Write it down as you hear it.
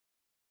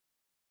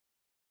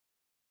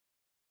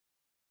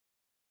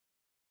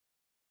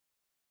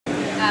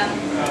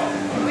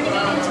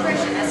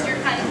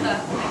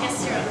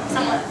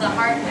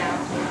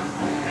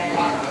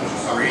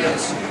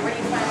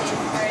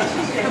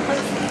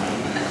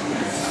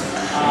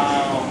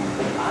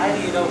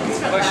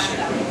from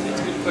that though?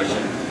 It's a good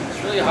question.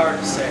 It's really hard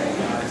to say.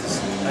 You know,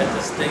 I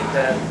just think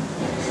that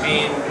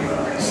being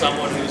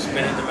someone who's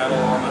been into metal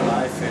all my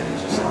life and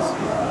just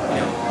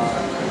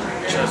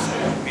just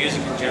music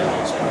in general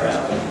inspires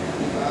me.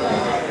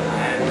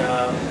 And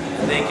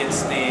I think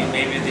it's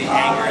maybe the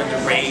anger and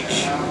the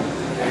rage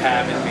that I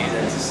have in me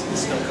that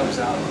still comes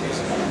out in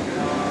music.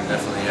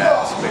 Definitely,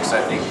 yeah. It's a mix.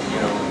 I think,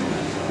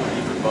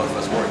 even both of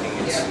us working,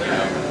 it's,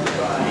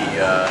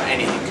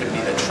 anything. Could be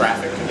the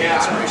traffic, could be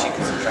inspiration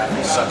because the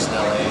traffic sucks in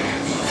LA.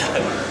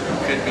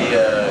 Could be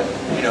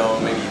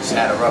maybe you just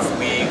had a rough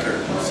week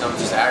or something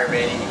just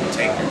aggravating. You can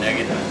take your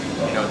negative,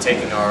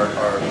 taking our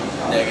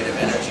negative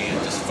energy and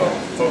just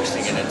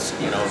focusing it. It's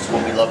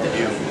what we love to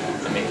do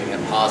and making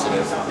it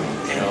positive.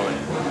 And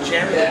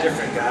jamming with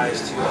different guys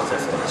too is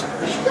definitely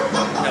inspiration.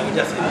 We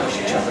definitely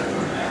push each other.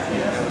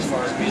 As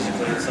far as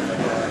musically and stuff like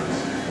that.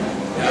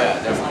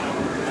 Yeah, definitely.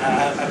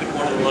 I've been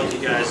one of the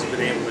lucky guys who've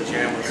been able to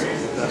jam with some of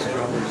the best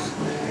drummers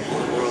in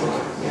the world.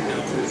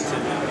 Including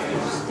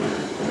Interveiws,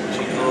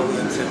 Gene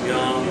Hoagland, Tim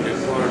Young, Nick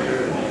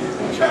Parker,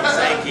 John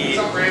Sankey.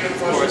 Of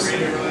course, I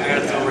got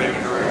to throw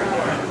Raymond Herrera in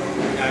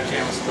there. I've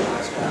jammed with some of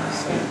those guys.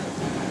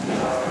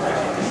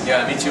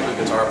 Yeah, me too with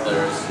guitar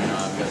players.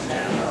 I've got to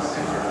jam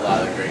with a lot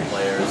of the great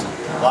players.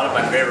 A lot of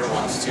my favorite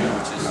ones too,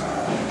 which is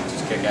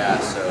kick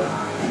ass. So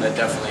that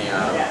definitely.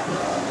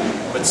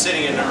 But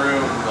sitting in the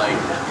room, we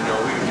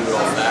would do it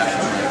old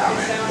fashioned.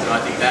 I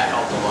think that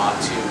helped a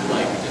lot too.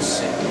 Just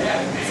sitting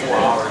 4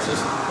 hours,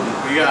 just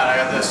I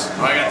got this,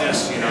 I got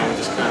this. We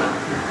just kind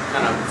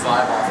of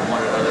vibe off of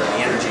one another,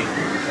 the energy,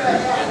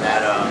 and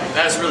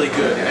that's really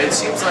good. It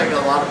seems like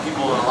a lot of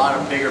people in a lot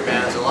of bigger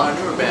bands, a lot of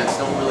newer bands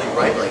don't really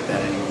write like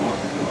that anymore.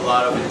 A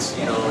lot of it's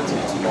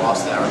it's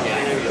lost that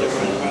organic feel.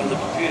 The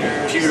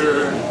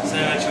computer,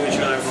 send it to each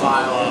other,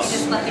 files.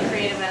 Just let the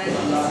creative energy.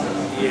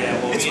 Yeah,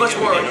 well, it's much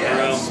more.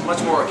 It's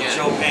much more organic.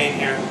 Joe Payne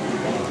here.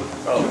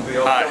 Oh,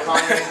 hi.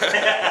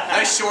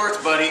 Nice shorts,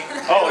 buddy.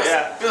 Oh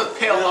yeah. Those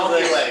pale,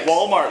 wonky legs.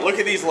 Walmart. Look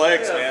at these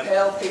legs, man.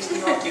 Pale, pasty,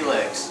 wonky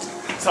legs.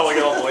 That's how we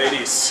get all the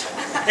ladies.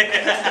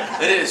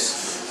 It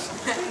is.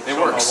 It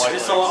works.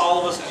 Just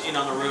all of us, in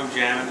the room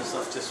jamming and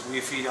stuff. Just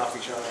we feed off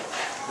each other.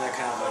 That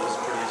kind of is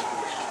pretty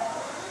inspirational.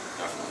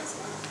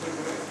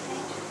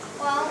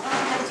 Well,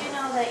 I do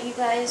know that you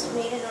guys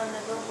made it on the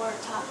Billboard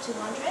Top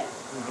 200.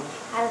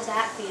 How does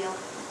that feel?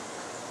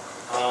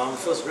 It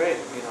feels great.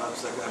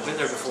 It's like I've been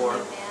there before.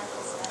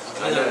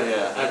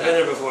 I've been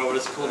there before, but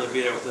it's cool to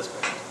be there with this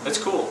band. It's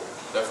cool,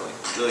 definitely.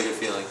 Really good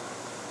feeling.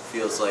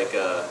 Feels like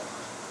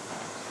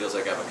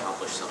I've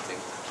accomplished something.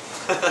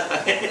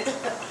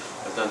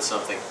 I've done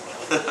something.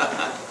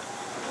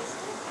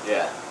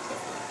 Yeah.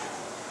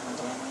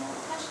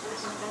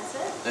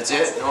 That's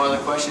it? No other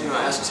question? You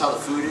want to ask us how the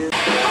food is?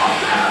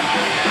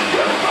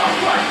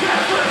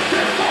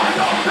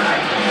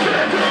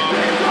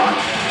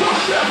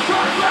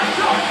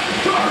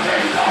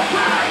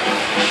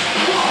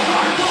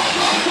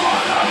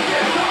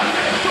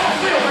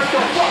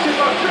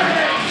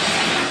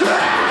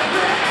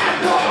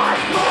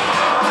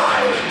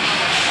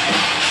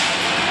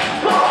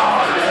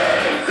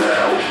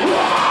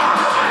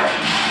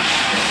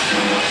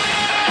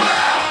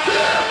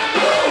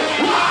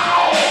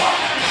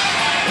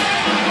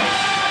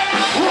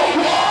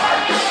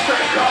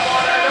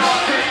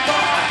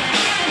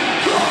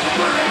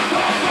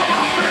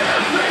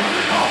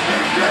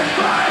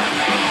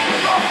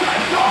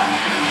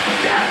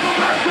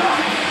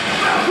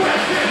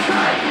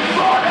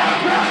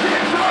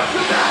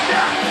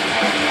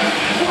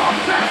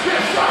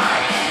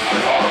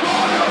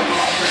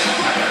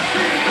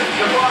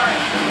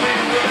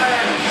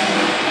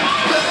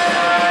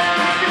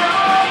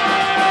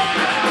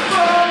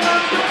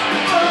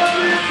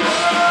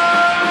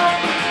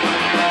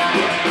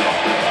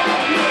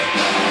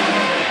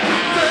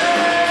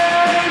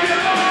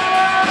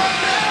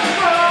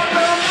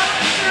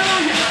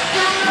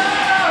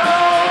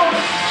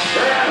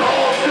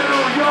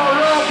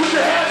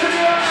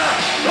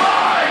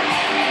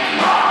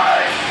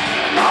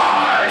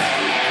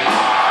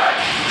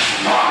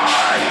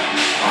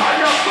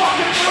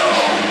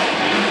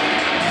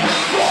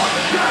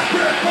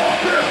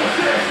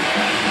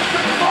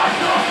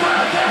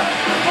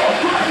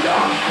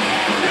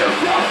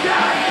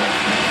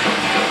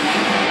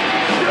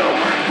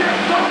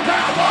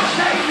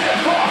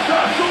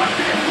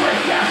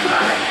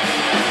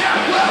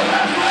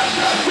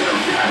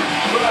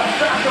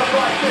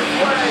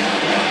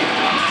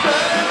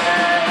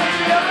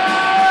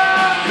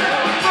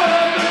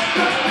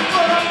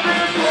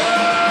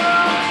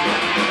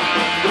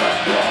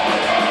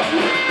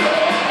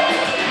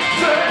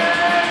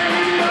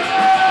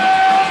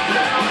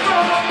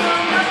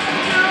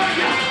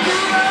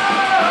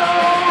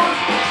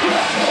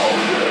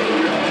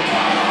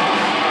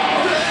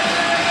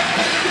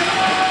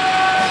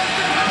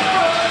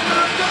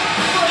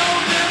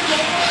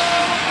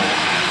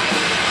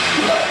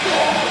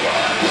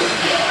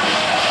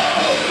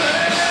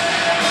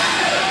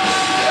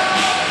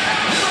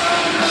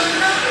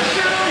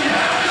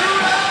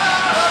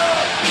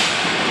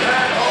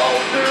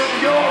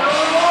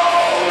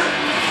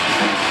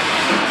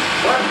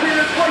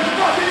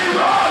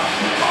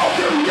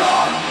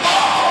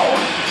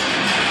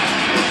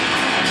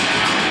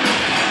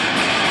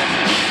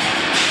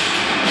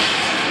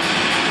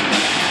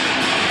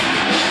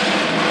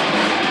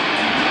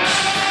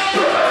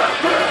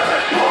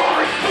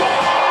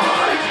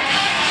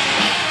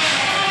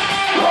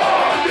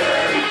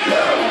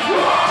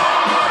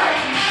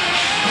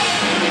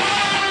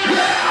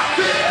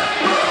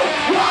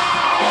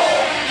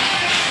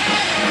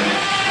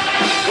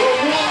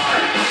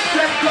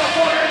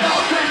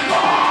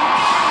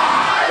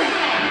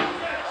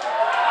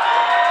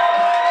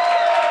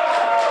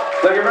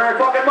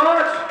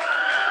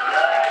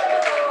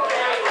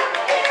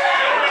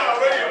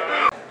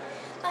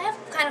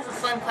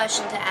 one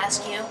question to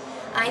ask you.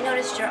 I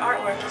noticed your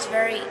artwork is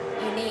very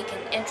unique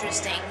and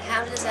interesting.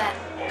 How does that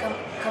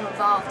come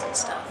evolved and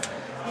stuff?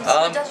 Who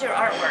does your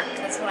artwork?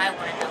 That's what I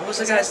want to know. What was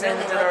the guy's name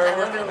that did our I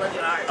artwork? really look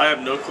at art. I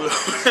have no clue.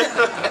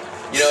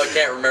 You know, I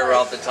can't remember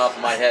off the top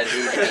of my head who.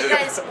 You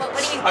guys, what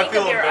do you I think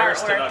feel of your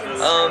embarrassed to artwork? not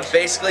know this.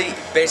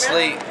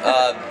 Basically,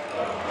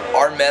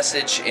 our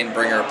message in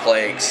Bringer of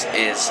Plagues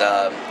is,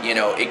 you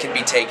know, it can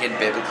be taken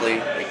biblically.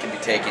 It can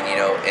be taken, you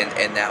know,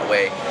 in that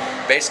way.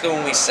 Basically,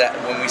 when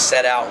we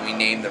set out and we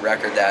named the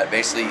record that,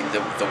 basically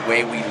the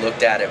way we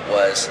looked at it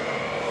was,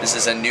 this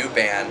is a new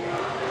band.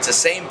 It's the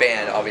same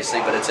band, obviously,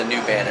 but it's a new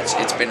band.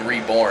 It's been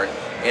reborn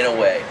in a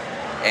way.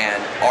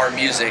 And our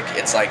music,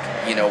 it's like,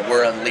 you know,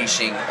 we're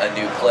unleashing a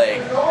new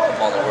plague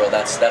upon the world.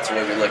 That's the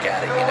way we look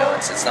at it, you know.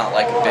 It's not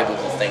like a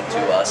biblical thing to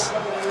us.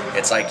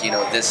 It's like, you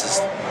know, this is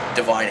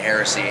divine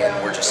heresy, and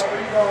we're just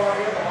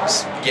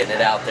getting it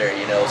out there,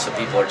 you know. So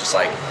people are just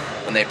like,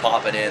 when they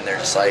pop it in, they're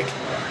just like,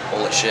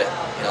 holy shit,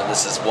 you know,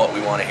 this is what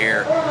we want to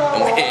hear,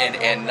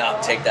 and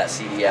not take that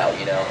CD out,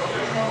 you know.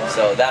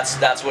 So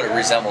that's what it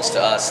resembles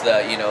to us.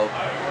 You know,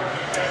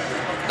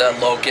 the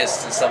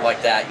locusts and stuff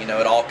like that. You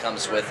know, it all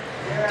comes with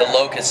the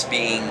locusts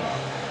being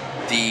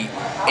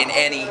in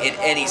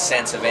any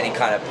sense of any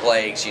kind of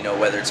plagues. You know,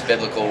 whether it's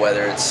biblical,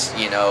 whether it's,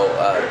 you know,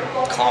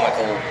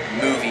 comical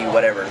movie,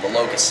 whatever. The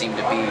locusts seem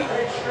to be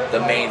the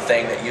main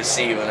thing that you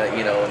see when,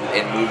 you know,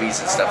 in movies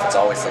and stuff. It's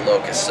always the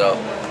locusts. So,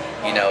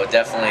 you know,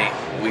 definitely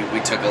we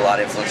took a lot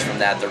of influence from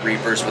that. The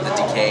reapers with the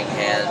decaying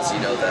hands. You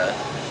know, the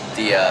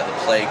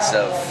plagues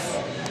of,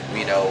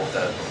 you know,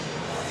 the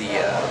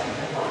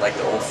like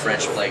the old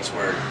French plagues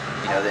where,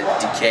 you know, they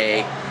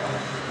decay.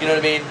 You know what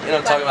I mean? You know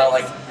what I'm talking about?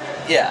 Like,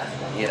 yeah,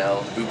 you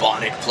know, the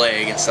bubonic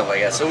plague and stuff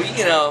like that. So we,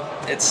 you know,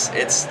 this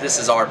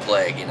is our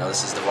plague. You know,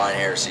 this is Divine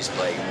Heresy's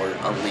plague, and we're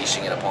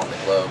unleashing it upon the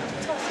globe.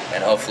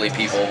 And hopefully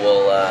people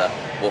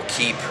will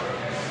keep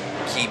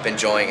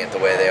enjoying it the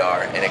way they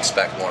are and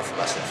expect more from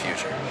us in the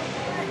future.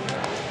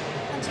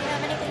 Do you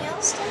have anything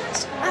else to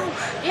ask?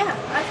 Yeah,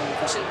 I have a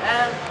question.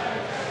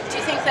 Do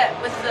you think that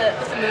with the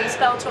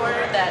Moonspell tour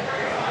that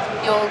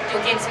you'll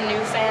gain some new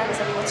fans?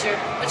 I mean, what's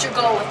your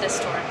goal with this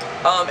tour?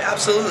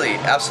 Absolutely.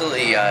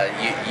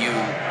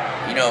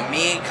 You know,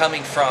 me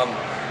coming from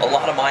a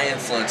lot of my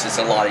influences,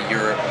 a lot of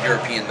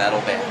European metal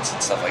bands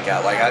and stuff like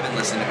that. Like, I've been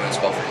listening to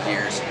Moonspell for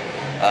years.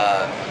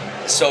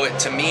 So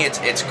to me,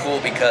 it's cool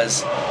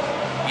because,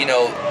 you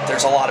know,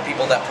 there's a lot of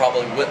people that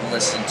probably wouldn't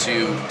listen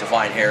to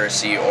Divine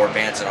Heresy or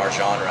bands in our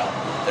genre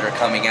that are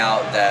coming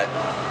out that,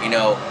 you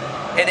know,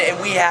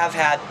 and we have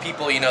had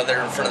people, you know, that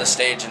are in front of the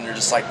stage and they're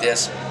just like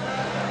this,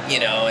 you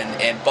know,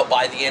 but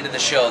by the end of the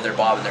show, they're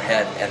bobbing their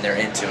head and they're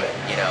into it,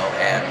 you know,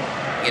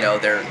 and, you know,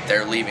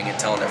 they're leaving and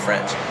telling their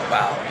friends,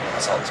 wow, you know, I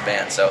saw this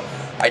band. So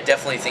I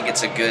definitely think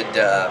it's a good,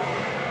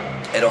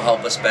 it'll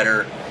help us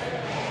better,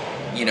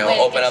 you know,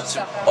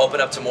 open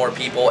up to more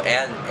people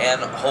and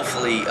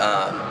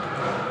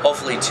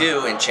hopefully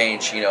too, and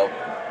change, you know,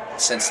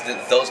 since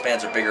those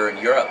bands are bigger in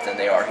Europe than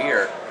they are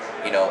here,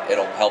 you know,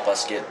 it'll help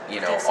us get,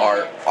 you know,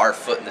 our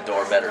foot in the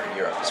door better in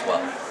Europe as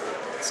well.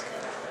 That's good.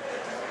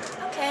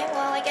 Okay,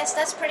 well, I guess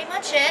that's pretty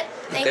much it.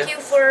 Thank Okay. you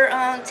for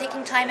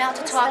taking time out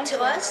to talk to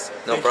us.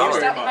 No Thank you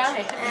problem. very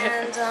much.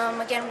 And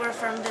again, we're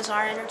from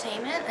Bizarre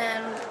Entertainment,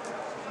 and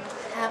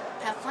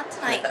have fun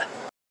tonight.